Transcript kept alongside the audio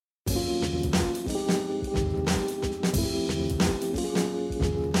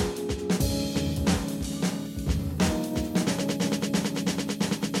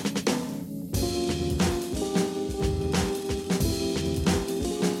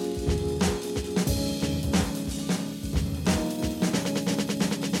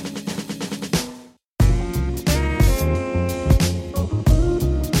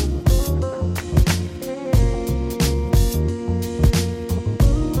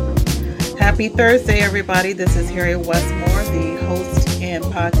Happy Thursday, everybody. This is Harriet Westmore, the host and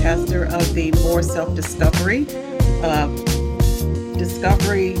podcaster of the More Self-Discovery.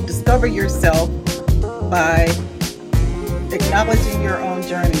 Discover yourself by acknowledging your own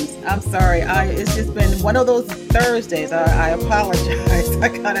journeys. I'm sorry, it's just been one of those Thursdays. I apologize. I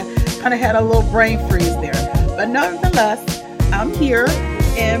kind of had a little brain freeze there, but nonetheless, I'm here,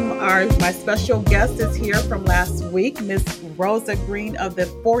 and my special guest is here from last week, Miss Rosa Green of the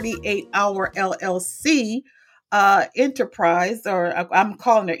 48 Hour LLC enterprise, or I'm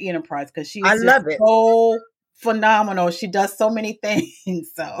calling her enterprise because she's I just love it. so phenomenal. She does so many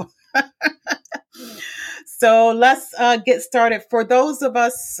things. So let's get started. For those of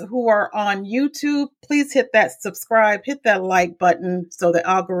us who are on YouTube, please hit that subscribe, hit that like button so the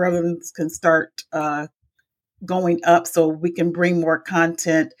algorithms can start going up so we can bring more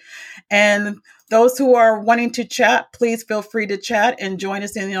content. And those who are wanting to chat, please feel free to chat and join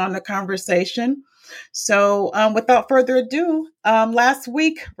us on the conversation. So without further ado, last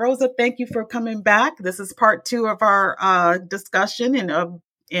week, Rosa, thank you for coming back. This is part 2 of our discussion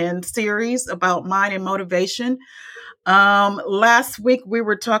and series about mind and motivation. Last week, we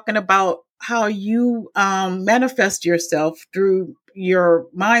were talking about how you manifest yourself through your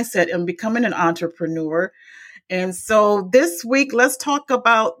mindset and becoming an entrepreneur. And so this week, let's talk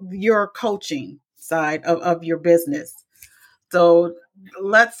about your coaching side of your business. So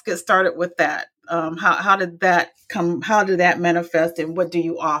let's get started with that. How did that come? How did that manifest, and what do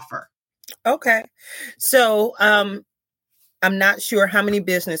you offer? Okay. So, I'm not sure how many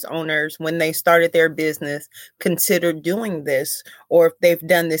business owners, when they started their business, considered doing this, or if they've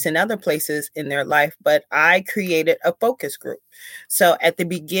done this in other places in their life, but I created a focus group. So at the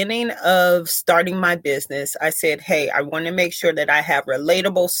beginning of starting my business, I said, hey, I want to make sure that I have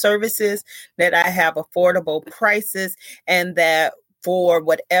relatable services, that I have affordable prices, and that for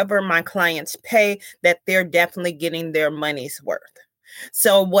whatever my clients pay, that they're definitely getting their money's worth.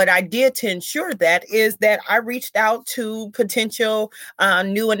 So what I did to ensure that is that I reached out to potential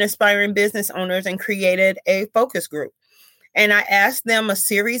new and aspiring business owners and created a focus group. And I asked them a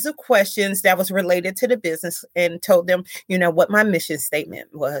series of questions that was related to the business and told them, what my mission statement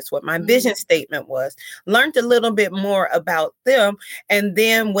was, what my vision statement was, learned a little bit more about them, and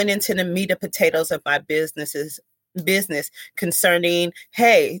then went into the meat and potatoes of my business concerning,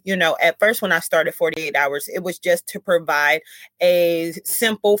 hey, at first when I started 48 hours, it was just to provide a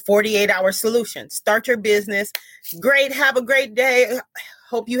simple 48-hour solution. Start your business. Great. Have a great day.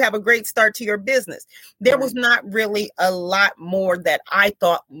 Hope you have a great start to your business. There was not really a lot more that I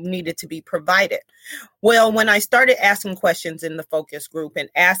thought needed to be provided. Well, when I started asking questions in the focus group and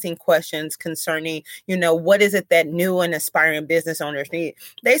asking questions concerning, what is it that new and aspiring business owners need?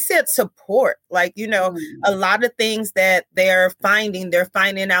 They said support. Like, a lot of things that they're finding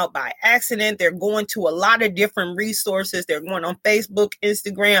out by accident. They're going to a lot of different resources. They're going on Facebook,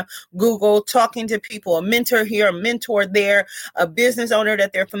 Instagram, Google, talking to people, a mentor here, a mentor there, a business owner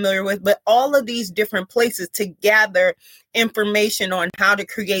that they're familiar with, but all of these different places to gather information on how to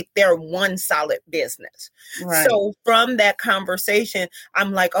create their one solid business. Right. So from that conversation,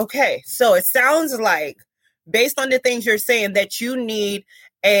 I'm like, okay, so it sounds like, based on the things you're saying, that you need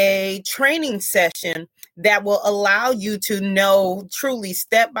a training session that will allow you to know truly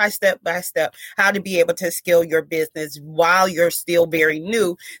step by step how to be able to scale your business while you're still very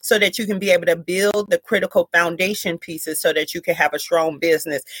new, so that you can be able to build the critical foundation pieces so that you can have a strong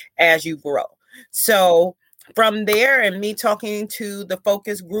business as you grow. So from there, and me talking to the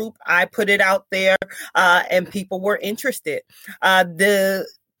focus group, I put it out there and people were interested. The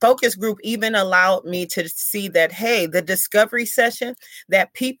focus group even allowed me to see that, hey, the discovery session,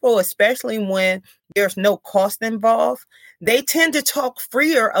 that people, especially when there's no cost involved, they tend to talk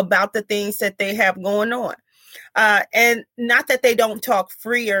freer about the things that they have going on. And not that they don't talk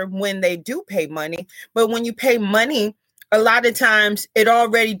freer when they do pay money, but when you pay money, a lot of times it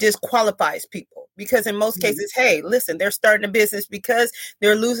already disqualifies people, because in most cases, hey, listen, they're starting a business because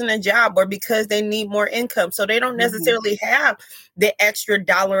they're losing a job or because they need more income. So they don't necessarily have the extra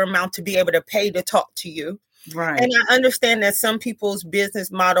dollar amount to be able to pay to talk to you. Right. And I understand that some people's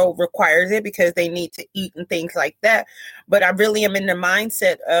business model requires it because they need to eat and things like that. But I really am in the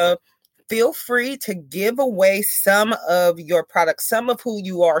mindset of, feel free to give away some of your products, some of who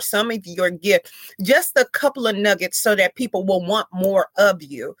you are, some of your gift, just a couple of nuggets so that people will want more of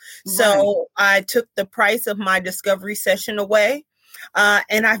you. Right. So I took the price of my discovery session away.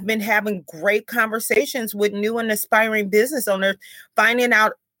 And I've been having great conversations with new and aspiring business owners, finding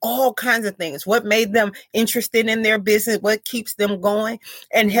out all kinds of things. What made them interested in their business? What keeps them going?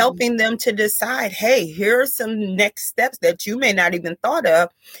 And helping them to decide, hey, here are some next steps that you may not even thought of.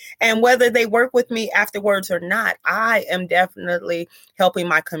 And whether they work with me afterwards or not, I am definitely helping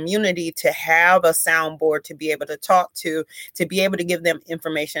my community to have a soundboard to be able to talk to be able to give them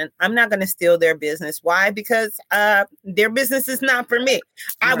information. I'm not going to steal their business. Why? Because their business is not for me.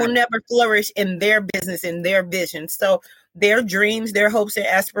 I will never flourish in their business, in their vision. So their dreams, their hopes and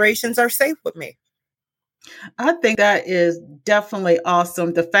aspirations are safe with me. I think that is definitely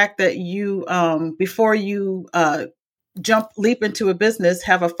awesome. The fact that you, before you leap into a business,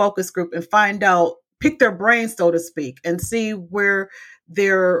 have a focus group and find out, pick their brain, so to speak, and see where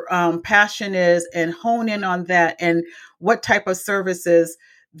their passion is and hone in on that and what type of services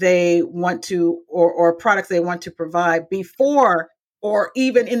they want to, or products they want to provide before, or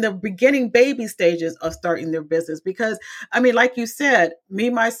even in the beginning baby stages of starting their business. Because I mean, like you said, me,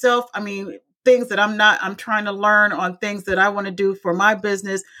 myself, I mean, things that I'm trying to learn on things that I want to do for my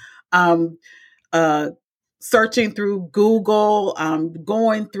business. Searching through Google,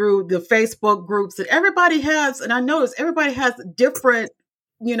 going through the Facebook groups, and everybody has, and I notice everybody has different,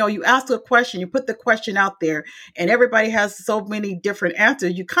 you ask a question, you put the question out there, and everybody has so many different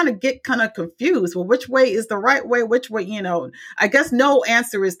answers. You kind of get confused. Well, which way is the right way? Which way, I guess no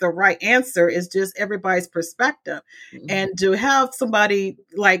answer is the right answer. It's just everybody's perspective. Mm-hmm. And to have somebody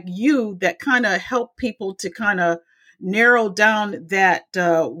like you that kind of help people to kind of narrow down that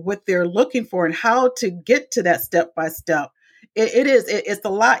what they're looking for and how to get to that step by step, it's a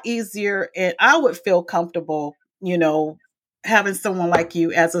lot easier, and I would feel comfortable, having someone like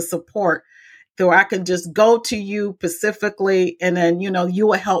you as a support, so I can just go to you specifically, and then you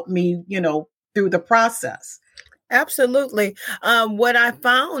will help me through the process. Absolutely. What I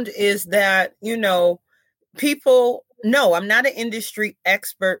found is that people, no, I'm not an industry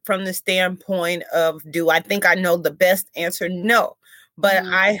expert from the standpoint of, do I think I know the best answer? No. But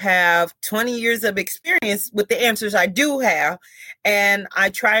I have 20 years of experience with the answers I do have. And I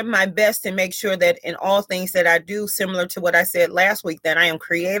try my best to make sure that in all things that I do, similar to what I said last week, that I am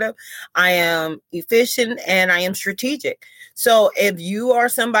creative, I am efficient, and I am strategic. So if you are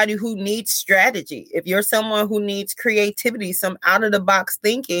somebody who needs strategy, if you're someone who needs creativity, some out of the box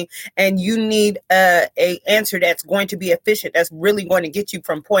thinking, and you need a answer that's going to be efficient, that's really going to get you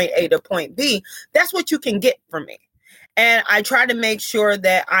from point A to point B, that's what you can get from me. And I try to make sure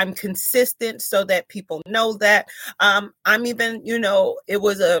that I'm consistent so that people know that. I'm even, it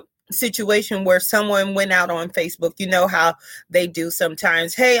was a situation where someone went out on Facebook, how they do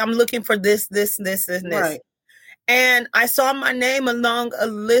sometimes. Hey, I'm looking for this, and this. Right. And I saw my name along a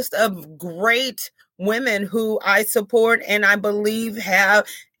list of great women who I support and I believe have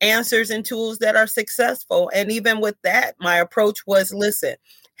answers and tools that are successful. And even with that, my approach was, listen,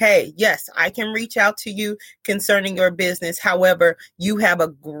 hey, yes, I can reach out to you concerning your business. However, you have a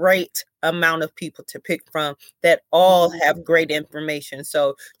great amount of people to pick from that all have great information.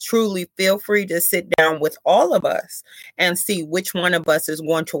 So truly feel free to sit down with all of us and see which one of us is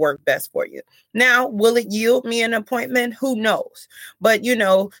going to work best for you. Now, will it yield me an appointment? Who knows? But,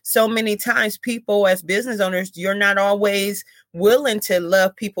 so many times people as business owners, you're not always willing to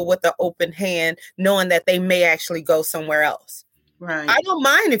love people with an open hand, knowing that they may actually go somewhere else. Right. I don't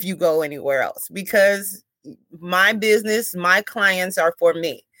mind if you go anywhere else, because my business, my clients are for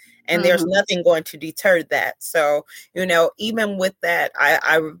me, and there's nothing going to deter that. So, even with that,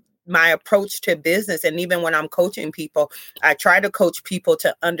 my approach to business, and even when I'm coaching people, I try to coach people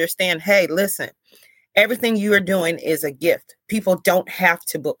to understand, hey, listen, everything you are doing is a gift. People don't have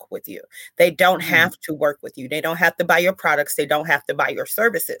to book with you. They don't have to work with you. They don't have to buy your products. They don't have to buy your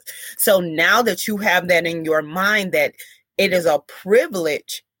services. So now that you have that in your mind, that it is a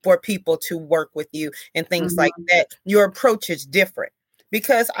privilege for people to work with you and things like that, your approach is different.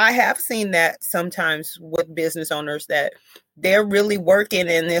 Because I have seen that sometimes with business owners that they're really working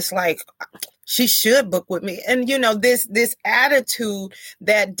and it's like, she should book with me. And, this attitude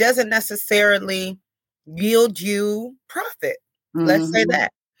that doesn't necessarily yield you profit. Let's say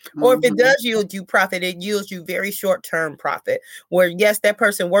that. Or if it does yield you profit, it yields you very short-term profit, where yes, that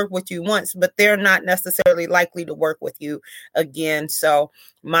person worked with you once, but they're not necessarily likely to work with you again. So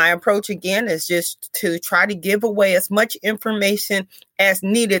my approach again is just to try to give away as much information as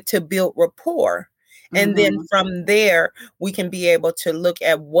needed to build rapport. And then from there, we can be able to look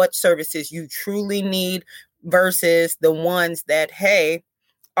at what services you truly need versus the ones that, hey,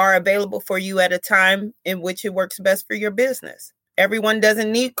 are available for you at a time in which it works best for your business. Everyone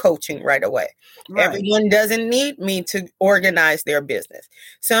doesn't need coaching right away. Right. Everyone doesn't need me to organize their business.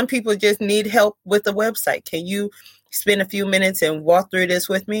 Some people just need help with the website. Can you spend a few minutes and walk through this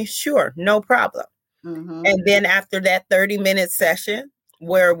with me? Sure, no problem. Mm-hmm. And then after that 30-minute session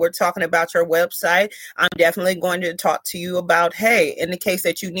where we're talking about your website, I'm definitely going to talk to you about, hey, in the case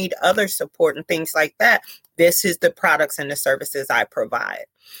that you need other support and things like that, this is the products and the services I provide.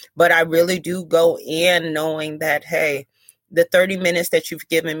 But I really do go in knowing that, hey, the 30 minutes that you've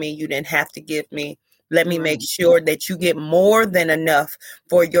given me, you didn't have to give me. Let me make sure that you get more than enough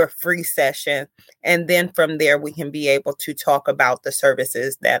for your free session. And then from there, we can be able to talk about the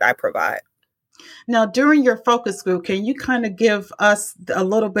services that I provide. Now, during your focus group, can you kind of give us a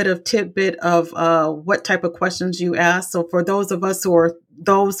little bit of tidbit of what type of questions you ask? So for those of us who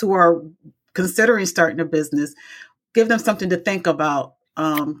are considering starting a business, give them something to think about.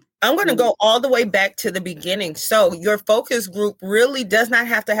 I'm going to go all the way back to the beginning. So your focus group really does not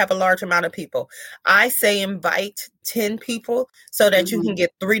have to have a large amount of people. I say invite 10 people so that you can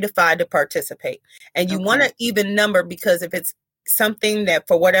get 3 to 5 to participate. And you want to even number, because if it's something that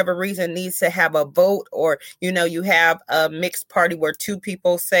for whatever reason needs to have a vote, or you have a mixed party where 2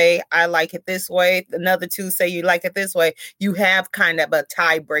 people say I like it this way, another 2 say you like it this way, you have kind of a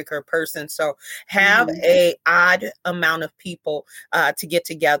tiebreaker person. So have a odd amount of people to get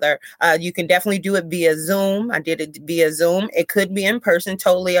together. You can definitely do it via Zoom. I did it via Zoom. It could be in person,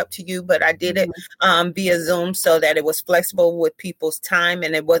 totally up to you, but I did it via Zoom so that it was flexible with people's time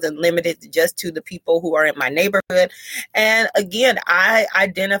and it wasn't limited just to the people who are in my neighborhood. And again, I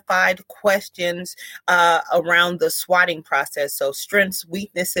identified questions around the SWOTing process. So strengths,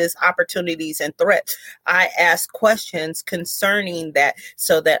 weaknesses, opportunities, and threats. I asked questions concerning that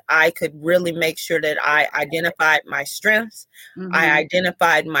so that I could really make sure that I identified my strengths. I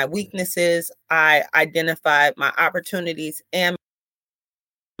identified my weaknesses. I identified my opportunities and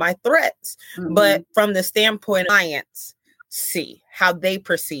my threats. But from the standpoint of clients, see how they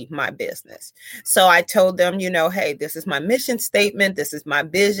perceive my business. So I told them, hey, this is my mission statement. This is my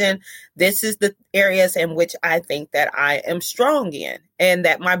vision. This is the areas in which I think that I am strong in and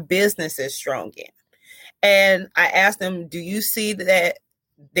that my business is strong in. And I asked them, do you see that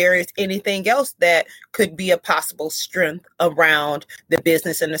there is anything else that could be a possible strength around the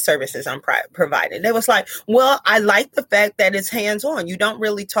business and the services I'm providing? It was like, well, I like the fact that it's hands-on. You don't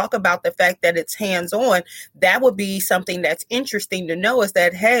really talk about the fact that it's hands-on. That would be something that's interesting to know, is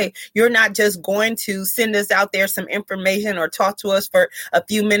that, hey, you're not just going to send us out there some information or talk to us for a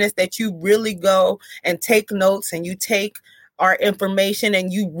few minutes, that you really go and take notes and you take our information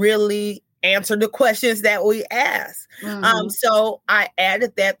and you really answer the questions that we ask. So I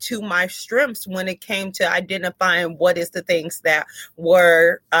added that to my strengths when it came to identifying what is the things that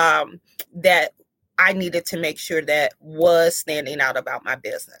were that I needed to make sure that was standing out about my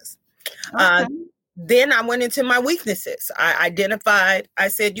business. Then I went into my weaknesses. I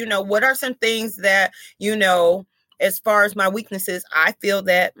said, what are some things that, as far as my weaknesses, I feel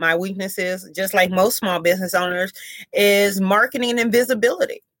that my weaknesses, just like most small business owners, is marketing and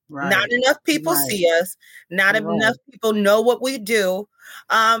visibility. Right. Not enough people see us. Not enough people know what we do.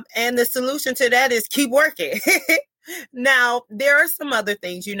 And the solution to that is keep working. Now, there are some other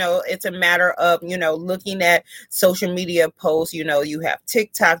things, it's a matter of, looking at social media posts. You have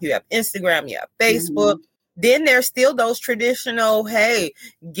TikTok, you have Instagram, you have Facebook. Then there's still those traditional, hey,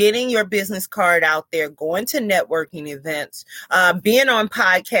 getting your business card out there, going to networking events, being on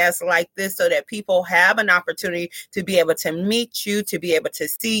podcasts like this so that people have an opportunity to be able to meet you, to be able to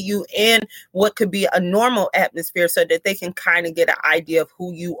see you in what could be a normal atmosphere so that they can kind of get an idea of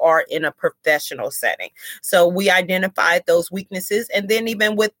who you are in a professional setting. So we identified those weaknesses, and then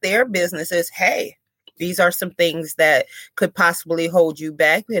even with their businesses, hey, these are some things that could possibly hold you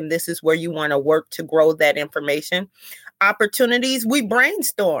back. And this is where you want to work to grow that information. Opportunities, we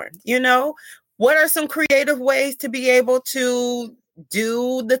brainstorm, what are some creative ways to be able to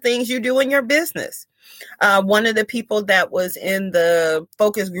do the things you do in your business? One of the people that was in the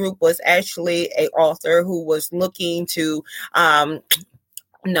focus group was actually an author who was looking to,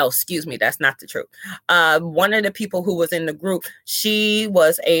 no, excuse me, that's not the truth. One of the people who was in the group, she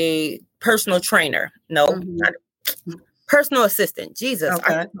was a personal trainer. Personal assistant. Jesus.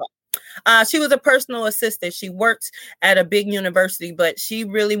 Okay. She was a personal assistant. She worked at a big university, but she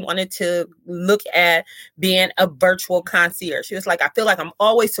really wanted to look at being a virtual concierge. She was like, I feel like I'm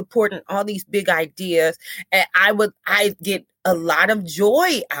always supporting all these big ideas, and I get a lot of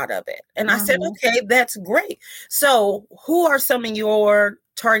joy out of it. And I said, okay, that's great. So who are some of your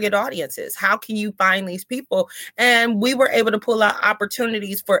target audiences? How can you find these people? And we were able to pull out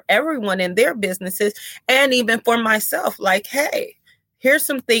opportunities for everyone in their businesses, and even for myself, like, hey, here's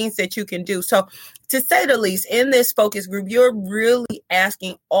some things that you can do. So to say the least, in this focus group, you're really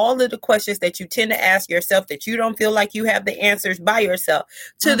asking all of the questions that you tend to ask yourself that you don't feel like you have the answers by yourself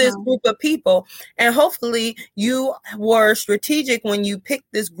to this group of people. And hopefully you were strategic when you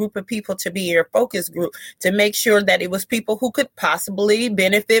picked this group of people to be your focus group, to make sure that it was people who could possibly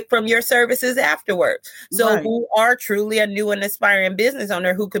benefit from your services afterwards. So who are truly a new and aspiring business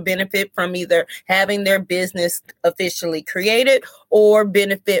owner who could benefit from either having their business officially created or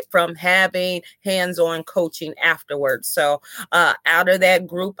benefit from having hands-on coaching afterwards. So out of that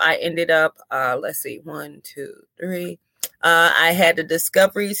group, I ended up, let's see, 1, 2, 3. I had a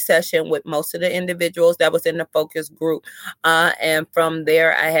discovery session with most of the individuals that was in the focus group. And from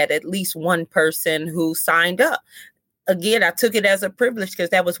there, I had at least one person who signed up. Again, I took it as a privilege because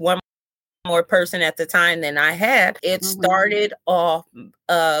that was one more person at the time than I had. It started off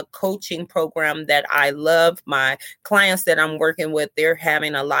a coaching program that I love. My clients that I'm working with, they're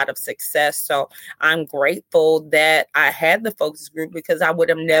having a lot of success. So I'm grateful that I had the focus group, because I would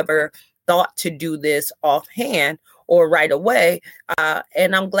have never thought to do this offhand or right away.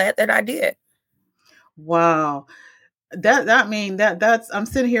 And I'm glad that I did. Wow. That's I'm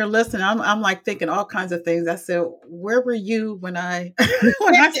sitting here listening. I'm like thinking all kinds of things. I said, where were you when I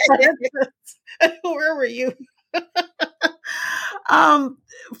when I started this? Where were you?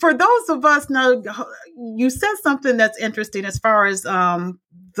 For those of us now, you said something that's interesting as far as the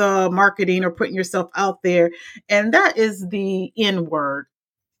marketing or putting yourself out there, and that is the N word,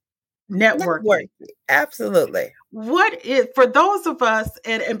 networking. Absolutely. What is, for those of us,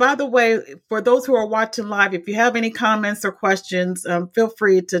 and by the way, for those who are watching live, if you have any comments or questions, feel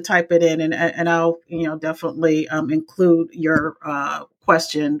free to type it in, and I'll definitely include your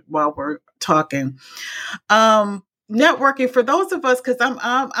question while we're talking. Networking, for those of us, because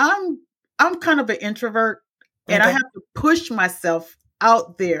I'm kind of an introvert, and I have to push myself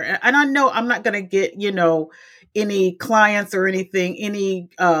out there, and I know I'm not going to get any clients or anything, any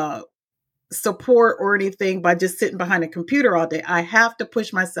support or anything by just sitting behind a computer all day. I have to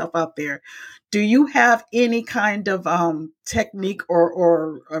push myself out there. Do you have any kind of technique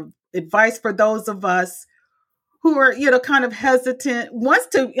or advice for those of us who are, kind of hesitant, wants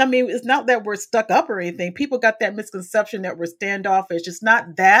to, it's not that we're stuck up or anything. People got that misconception that we're standoffish. It's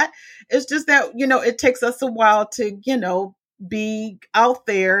not that. It's just that, it takes us a while to, be out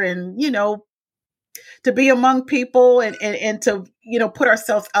there and, to be among people and to, put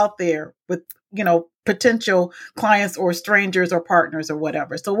ourselves out there with, potential clients or strangers or partners or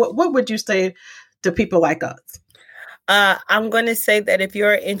whatever. So what would you say to people like us? I'm going to say that if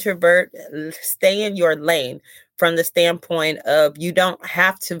you're an introvert, stay in your lane, from the standpoint of you don't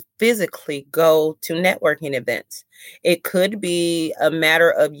have to physically go to networking events. It could be a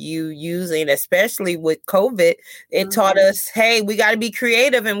matter of you using, especially with COVID, it taught us, hey, we got to be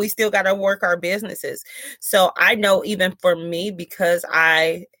creative and we still got to work our businesses. So I know even for me, because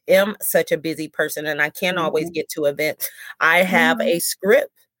I am such a busy person and I can't always get to events, I have a script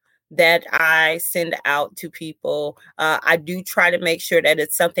that I send out to people. I do try to make sure that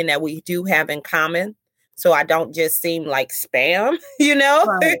it's something that we do have in common, so I don't just seem like spam,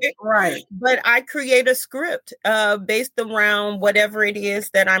 Right. But I create a script based around whatever it is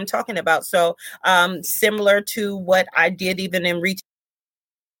that I'm talking about. So similar to what I did even in reaching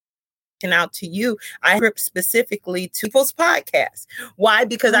out to you, I script specifically to people's podcasts. Why?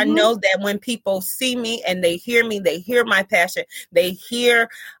 Because I know that when people see me and they hear my passion, they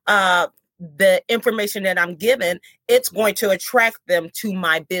hear the information that I'm given, it's going to attract them to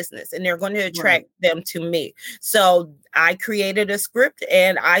my business and they're going to attract them to me. So I created a script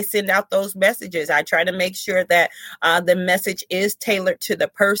and I send out those messages. I try to make sure that the message is tailored to the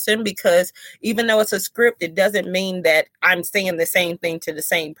person, because even though it's a script, it doesn't mean that I'm saying the same thing to the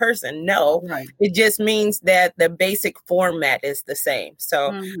same person. No, it just means that the basic format is the same.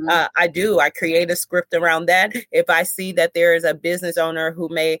 So I create a script around that. If I see that there is a business owner who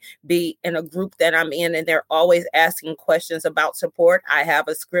may be in a group that I'm in and they're always asking questions about support, I have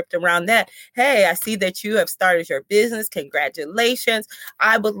a script around that. Hey, I see that you have started your business. Congratulations.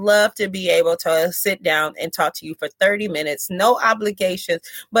 I would love to be able to sit down and talk to you for 30 minutes, no obligations,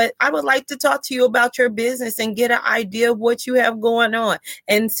 but I would like to talk to you about your business and get an idea of what you have going on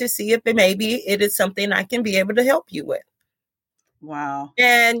and to see if maybe it is something I can be able to help you with. Wow.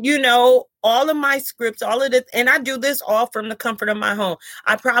 And, all of my scripts, all of it, and I do this all from the comfort of my home.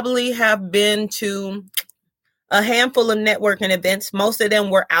 I probably have been to a handful of networking events. Most of them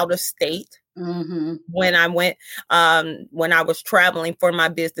were out of state. When I went, when I was traveling for my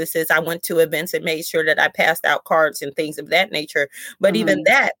businesses, I went to events and made sure that I passed out cards and things of that nature. But even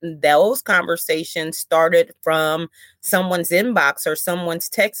that, those conversations started from someone's inbox or someone's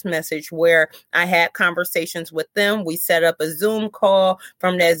text message where I had conversations with them. We set up a Zoom call.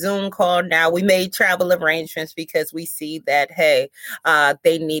 From that Zoom call, now we made travel arrangements because we see that, hey,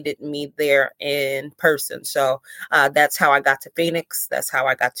 they needed me there in person. So that's how I got to Phoenix. That's how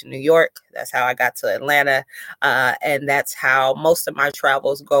I got to New York. That's how I got to Atlanta. And that's how most of my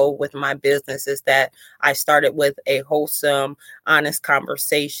travels go with my business, is that I started with a wholesome, honest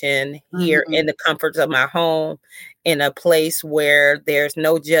conversation here in the comforts of my home, in a place where there's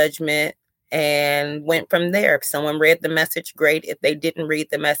no judgment, and went from there. If someone read the message, great. If they didn't read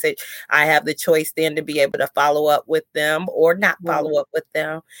the message, I have the choice then to be able to follow up with them or not follow up with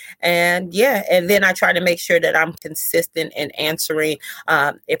them. And and then I try to make sure that I'm consistent in answering.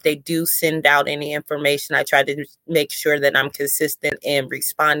 If they do send out any information, I try to make sure that I'm consistent in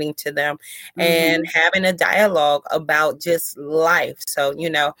responding to them and having a dialogue about just life. So,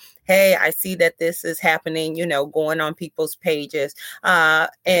 hey, I see that this is happening, going on people's pages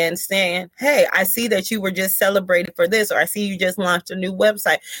and saying, hey, I see that you were just celebrated for this, or I see you just launched a new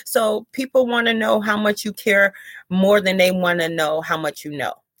website. So people want to know how much you care more than they want to know how much you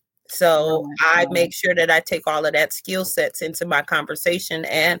know. So I make sure that I take all of that skill sets into my conversation.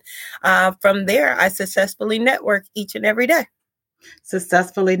 And from there, I successfully network each and every day.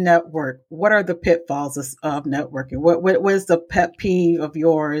 Successfully network. What are the pitfalls of networking? What is the pet peeve of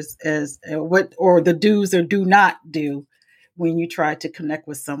yours, or the do's or do not do when you try to connect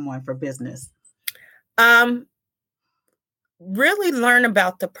with someone for business? Really learn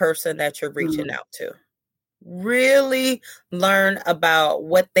about the person that you're reaching out to. Really learn about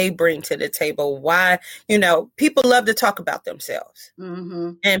what they bring to the table. Why, people love to talk about themselves.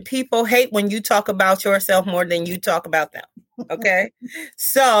 And people hate when you talk about yourself more than you talk about them. Okay.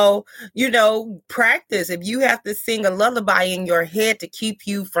 So, practice. If you have to sing a lullaby in your head to keep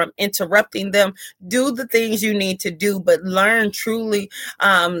you from interrupting them, do the things you need to do, but learn to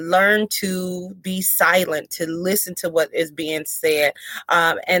be silent, to listen to what is being said.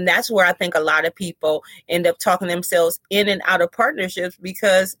 And that's where I think a lot of people end up talking themselves in and out of partnerships,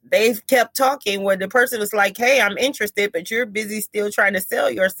 because they've kept talking where the person is like, hey, I'm interested, but you're busy still trying to sell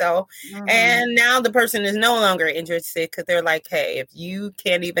yourself. And now the person is no longer interested because they're like, hey, if you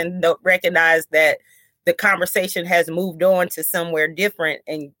can't even recognize that the conversation has moved on to somewhere different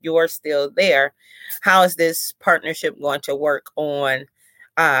and you're still there, how is this partnership going to work on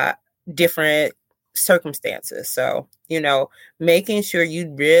different circumstances? So, making sure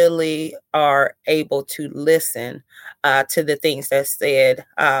you really are able to listen to the things that's said.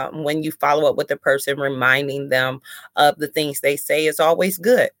 When you follow up with the person, reminding them of the things they say is always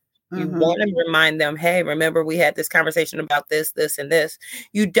good. You want to remind them, hey, remember we had this conversation about this, this, and this.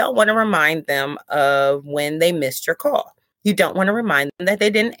 You don't want to remind them of when they missed your call. You don't want to remind them that they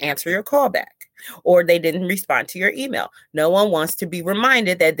didn't answer your call back or they didn't respond to your email. No one wants to be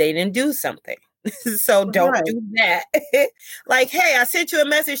reminded that they didn't do something. So don't do that. Like, hey, I sent you a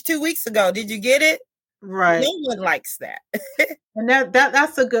message 2 weeks ago. Did you get it? Right. No one likes that. And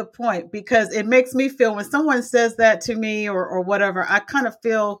that's a good point, because it makes me feel, when someone says that to me or whatever, I kind of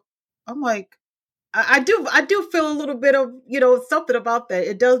feel, I'm like, I do feel a little bit of, something about that.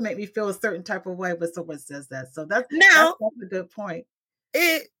 It does make me feel a certain type of way when someone says that. So that's a good point.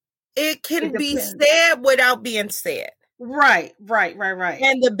 It can be said without being said. Right.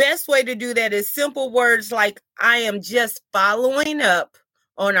 And the best way to do that is simple words like, I am just following up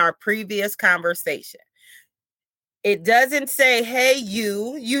on our previous conversation. It doesn't say, hey,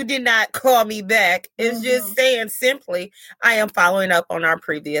 you did not call me back. It's just saying simply, I am following up on our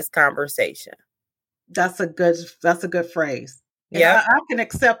previous conversation. That's a good phrase. Yeah, I can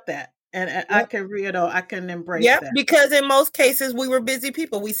accept that. And I can embrace that. Because in most cases, we were busy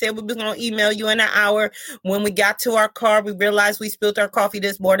people. We said we were going to email you in an hour. When we got to our car, we realized we spilled our coffee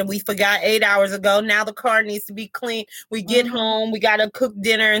this morning. We forgot 8 hours ago. Now the car needs to be cleaned. We get home. We got to cook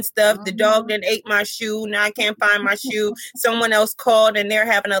dinner and stuff. The dog then ate my shoe. Now I can't find my shoe. Someone else called and they're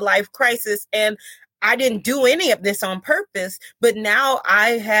having a life crisis. And I didn't do any of this on purpose. But now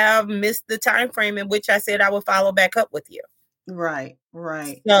I have missed the time frame in which I said I would follow back up with you. Right.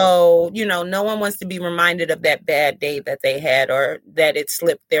 So, no one wants to be reminded of that bad day that they had or that it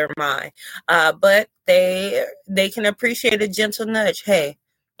slipped their mind. But they can appreciate a gentle nudge. Hey,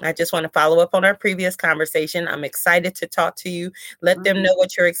 I just want to follow up on our previous conversation. I'm excited to talk to you. Let them know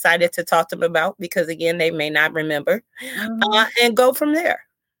what you're excited to talk to them about, because again, they may not remember, and go from there.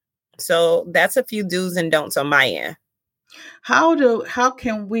 So that's a few do's and don'ts on my end. How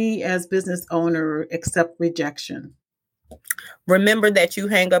can we as business owners accept rejection? Remember that you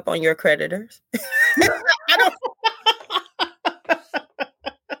hang up on your creditors.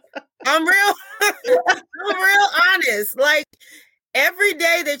 I'm real. I'm real honest. Like, every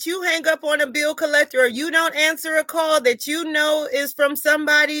day that you hang up on a bill collector or you don't answer a call that you know is from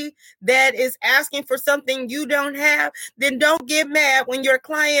somebody that is asking for something you don't have, then don't get mad when your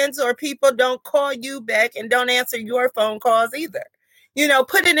clients or people don't call you back and don't answer your phone calls either.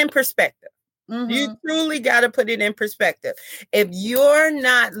 Put it in perspective. Mm-hmm. You truly got to put it in perspective. If you're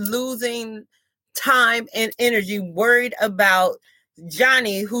not losing time and energy worried about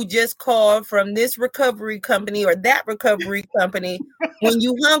Johnny, who just called from this recovery company or that recovery company, when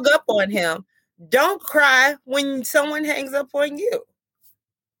you hung up on him, don't cry when someone hangs up on you.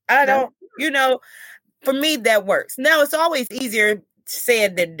 I don't, for me, that works. Now, it's always easier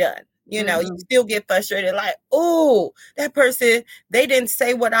said than done. You still get frustrated, like, oh, that person, they didn't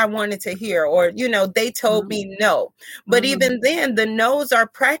say what I wanted to hear, or, they told me no. But even then, the no's are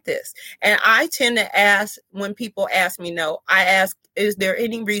practice. And I tend to ask, when people ask me no, I ask, is there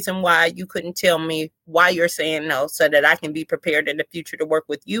any reason why you couldn't tell me why you're saying no, so that I can be prepared in the future to work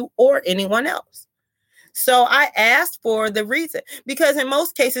with you or anyone else? So I asked for the reason, because in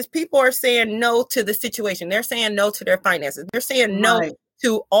most cases, people are saying no to the situation. They're saying no to their finances. They're saying no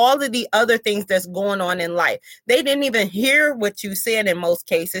to all of the other things that's going on in life. They didn't even hear what you said in most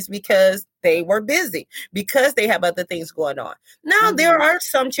cases because they were busy, because they have other things going on. Now, there are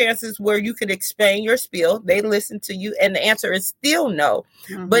some chances where you could explain your spiel. They listen to you and the answer is still no.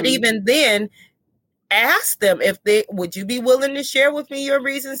 But even then, ask them would you be willing to share with me your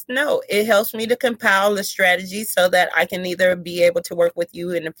reasons? No, it helps me to compile a strategy so that I can either be able to work with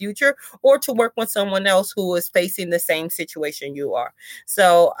you in the future or to work with someone else who is facing the same situation you are.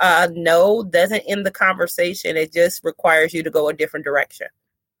 So no doesn't end the conversation. It just requires you to go a different direction.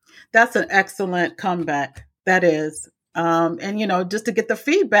 That's an excellent comeback. That is. And, just to get the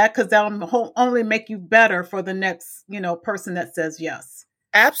feedback, because that'll only make you better for the next, person that says yes.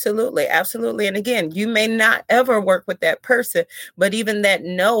 Absolutely. Absolutely. And again, you may not ever work with that person, but even that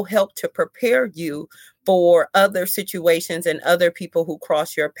no helped to prepare you for other situations and other people who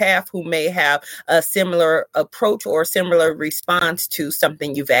cross your path who may have a similar approach or similar response to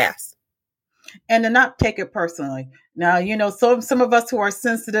something you've asked. And to not take it personally. Now, so some of us who are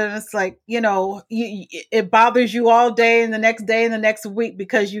sensitive, it's like, it bothers you all day and the next day and the next week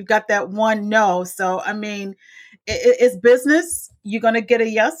because you got that one no. So, I mean, it's business. You're going to get a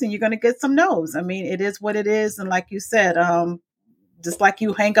yes and you're going to get some no's. I mean, it is what it is. And like you said, just like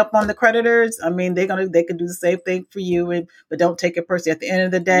you hang up on the creditors, I mean, they can do the same thing for you, but don't take it personally. At the end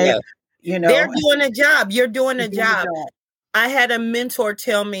of the day, they're doing a job. You're doing a job. I had a mentor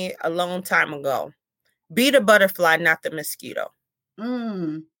tell me a long time ago, be the butterfly, not the mosquito.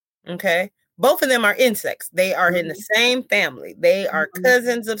 Okay. Both of them are insects. They are in the same family. They are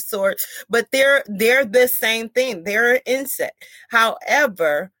cousins of sorts, but they're the same thing. They're an insect.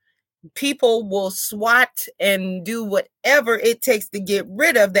 However, people will swat and do whatever it takes to get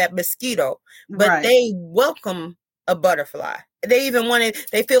rid of that mosquito, but they welcome a butterfly. They even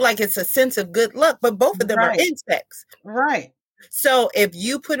they feel like it's a sense of good luck, but both of them are insects. Right. So if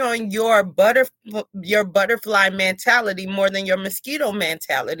you put on your butterfly mentality more than your mosquito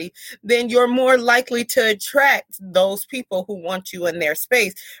mentality, then you're more likely to attract those people who want you in their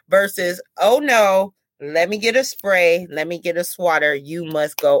space versus, oh no, let me get a spray, let me get a swatter, you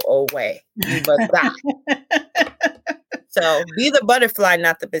must go away. You must die. So be the butterfly,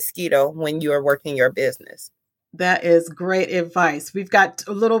 not the mosquito when you are working your business. That is great advice. We've got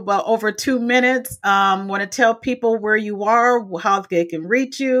a little over 2 minutes. Want to tell people where you are, how they can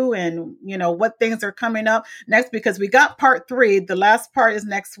reach you, and what things are coming up next, because we got part 3. The last part is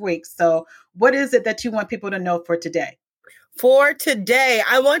next week. So what is it that you want people to know for today? For today,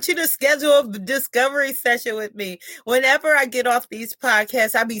 I want you to schedule a discovery session with me. Whenever I get off these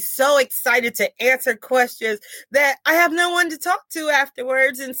podcasts, I'll be so excited to answer questions that I have no one to talk to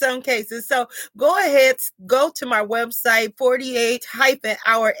afterwards in some cases. So go ahead, go to my website,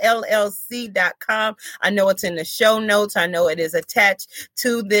 48-hourllc.com. I know it's in the show notes. I know it is attached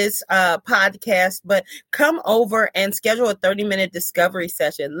to this podcast, but come over and schedule a 30-minute discovery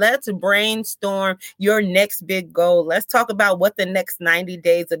session. Let's brainstorm your next big goal. Let's talk about what the next 90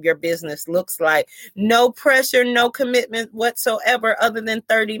 days of your business looks like. No pressure, no commitment whatsoever other than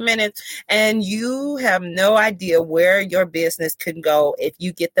 30 minutes. And you have no idea where your business can go if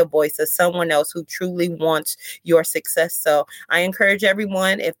you get the voice of someone else who truly wants your success. So I encourage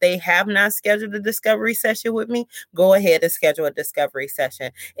everyone, if they have not scheduled a discovery session with me, go ahead and schedule a discovery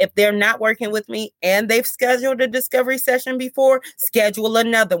session. If they're not working with me and they've scheduled a discovery session before, schedule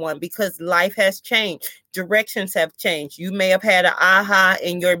another one, because life has changed. directions have changed. You may have had an aha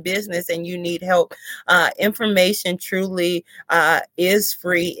in your business and you need help. Information truly is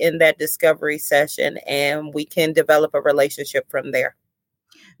free in that discovery session, and we can develop a relationship from there.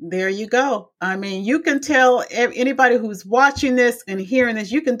 There you go. I mean, you can tell anybody who's watching this and hearing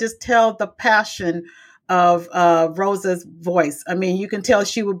this, you can just tell the passion of Rosa's voice. I mean, you can tell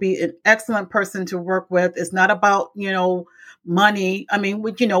she would be an excellent person to work with. It's not about, money. I mean,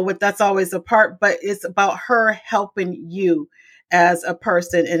 that's always a part, but it's about her helping you as a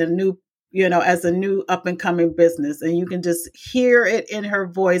person in a new, as a new up and coming business. And you can just hear it in her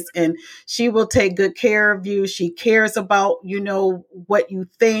voice, and she will take good care of you. She cares about, what you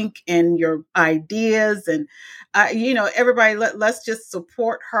think and your ideas. And, everybody, let's just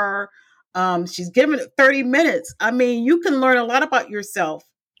support her. She's given it 30 minutes. I mean, you can learn a lot about yourself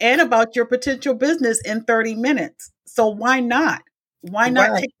and about your potential business in 30 minutes. So why not? Why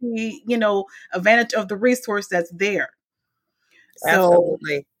not take the, advantage of the resource that's there?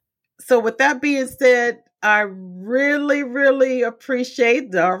 Absolutely. So with that being said, I really, really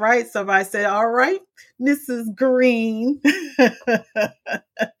appreciate all right. So if I said, all right, Mrs. Green,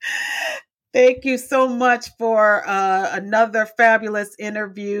 thank you so much for another fabulous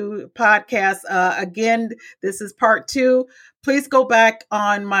interview podcast. Again, this is part 2. Please go back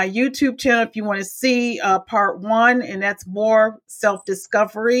on my YouTube channel if you want to see part 1, and that's more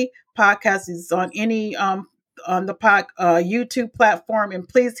self-discovery podcast. Is on any on the YouTube platform, and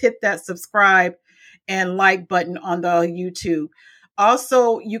please hit that subscribe and like button on the YouTube.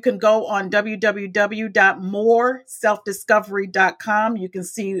 Also, you can go on www.moreselfdiscovery.com. You can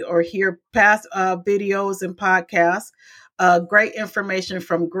see or hear past videos and podcasts. Great information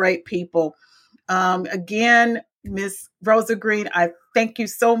from great people. Again, Miss Rosa Green, I thank you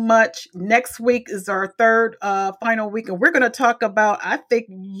so much. Next week is our third final week, and we're going to talk about, I think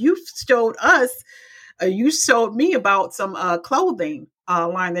you showed me about some clothing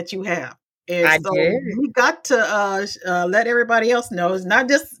line that you have. And I so did. we got to let everybody else know. It's not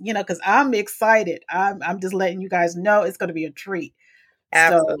just, because I'm excited. I'm just letting you guys know it's going to be a treat.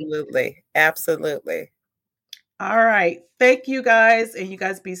 Absolutely. Absolutely. All right. Thank you guys. And you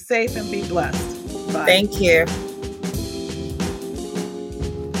guys be safe and be blessed. Bye. Thank you.